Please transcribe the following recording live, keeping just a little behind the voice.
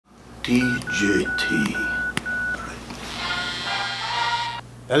TJT.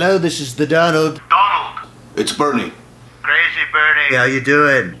 Hello, this is the Donald. Donald! It's Bernie. Crazy Bernie. How you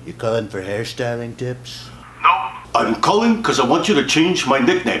doing? You calling for hairstyling tips? No. I'm calling because I want you to change my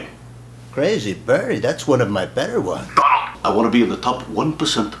nickname. Crazy Bernie, that's one of my better ones. Donald. I want to be in the top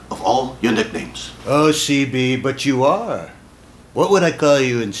 1% of all your nicknames. Oh, CB, but you are. What would I call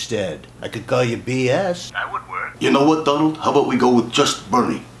you instead? I could call you BS. That would work. You know what, Donald? How about we go with just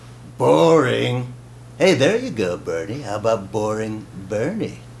Bernie? Boring. Hey, there you go, Bernie. How about Boring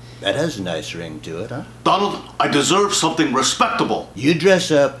Bernie? That has a nice ring to it, huh? Donald, I deserve something respectable. You dress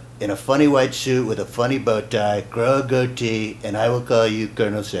up in a funny white suit with a funny bow tie, grow a goatee, and I will call you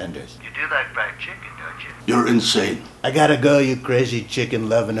Colonel Sanders. You do like fried chicken, don't you? You're insane. I gotta go, you crazy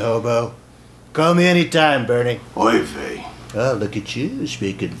chicken-loving hobo. Call me anytime, Bernie. Oy vey. Oh, look at you,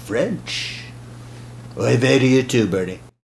 speaking French. Oy vey to you too, Bernie.